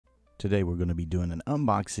Today we're going to be doing an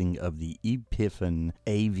unboxing of the Epiphan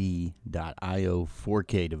a.k.a.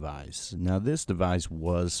 4K device. Now this device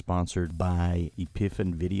was sponsored by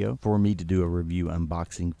Epiphan Video for me to do a review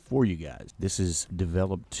unboxing for you guys. This is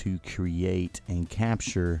developed to create and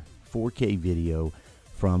capture 4K video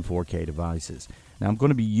from 4K devices. Now I'm going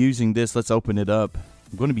to be using this. Let's open it up.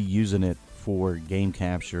 I'm going to be using it for game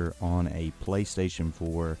capture on a PlayStation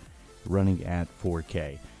 4 running at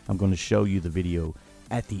 4K. I'm going to show you the video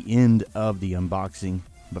at the end of the unboxing,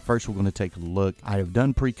 but first we're going to take a look. I have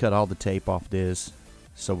done pre-cut all the tape off this,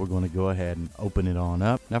 so we're going to go ahead and open it on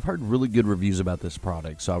up. Now, I've heard really good reviews about this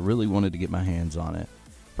product, so I really wanted to get my hands on it.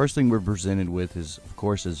 First thing we're presented with is, of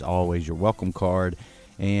course, as always, your welcome card,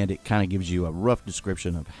 and it kind of gives you a rough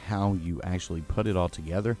description of how you actually put it all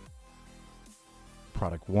together.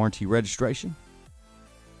 Product warranty registration,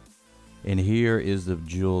 and here is the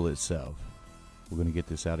jewel itself. We're going to get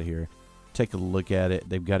this out of here. Take a look at it.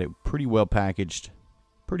 They've got it pretty well packaged,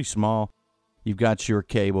 pretty small. You've got your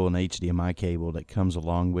cable, an HDMI cable that comes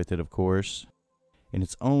along with it, of course, in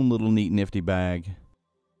its own little neat nifty bag.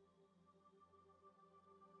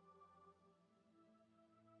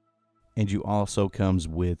 And you also comes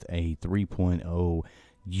with a 3.0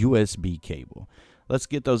 USB cable. Let's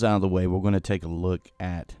get those out of the way. We're going to take a look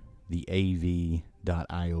at the a.k.a.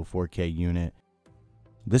 4K unit.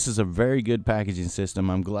 This is a very good packaging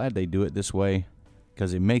system. I'm glad they do it this way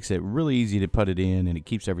because it makes it really easy to put it in and it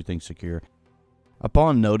keeps everything secure.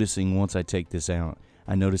 Upon noticing, once I take this out,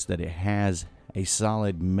 I noticed that it has a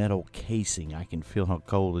solid metal casing. I can feel how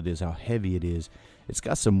cold it is, how heavy it is. It's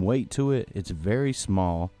got some weight to it. It's very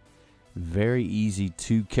small, very easy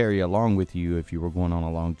to carry along with you if you were going on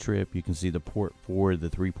a long trip. You can see the port for the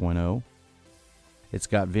 3.0. It's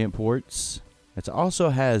got vent ports. It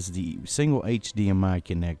also has the single HDMI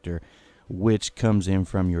connector, which comes in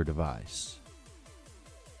from your device.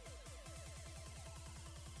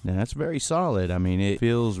 Now that's very solid. I mean, it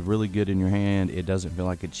feels really good in your hand. It doesn't feel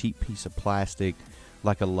like a cheap piece of plastic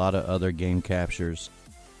like a lot of other game captures.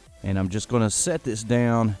 And I'm just going to set this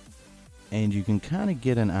down and you can kind of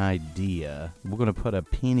get an idea. We're going to put a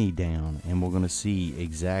penny down and we're going to see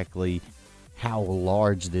exactly how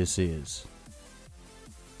large this is,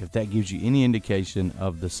 if that gives you any indication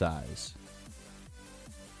of the size.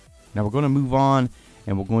 Now we're going to move on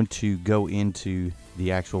and we're going to go into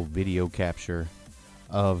the actual video capture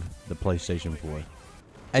of the PlayStation 4.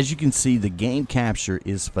 As you can see, the game capture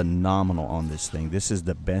is phenomenal on this thing. This is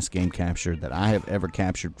the best game capture that I have ever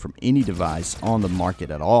captured from any device on the market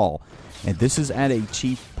at all. And this is at a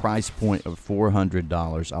cheap price point of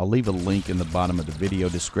 $400. I'll leave a link in the bottom of the video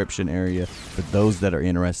description area for those that are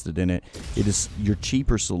interested in it. It is your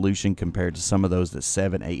cheaper solution compared to some of those that's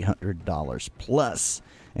 $700-800 plus.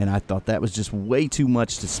 And I thought that was just way too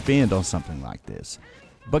much to spend on something like this.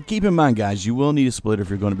 But keep in mind, guys, you will need a splitter if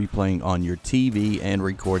you're going to be playing on your TV and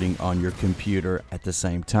recording on your computer at the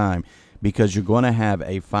same time, because you're going to have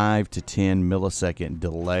a 5 to 10 millisecond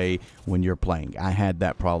delay when you're playing. I had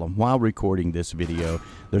that problem while recording this video.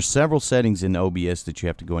 There's several settings in OBS that you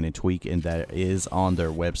have to go in and tweak, and that is on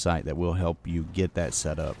their website that will help you get that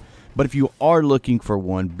set up. But if you are looking for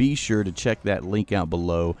one, be sure to check that link out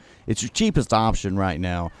below. It's your cheapest option right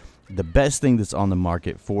now. The best thing that's on the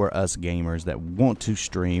market for us gamers that want to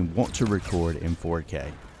stream, want to record in 4K.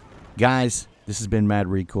 Guys, this has been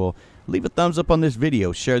MadRecoil. Leave a thumbs up on this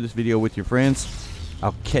video. Share this video with your friends.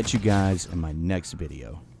 I'll catch you guys in my next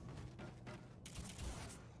video.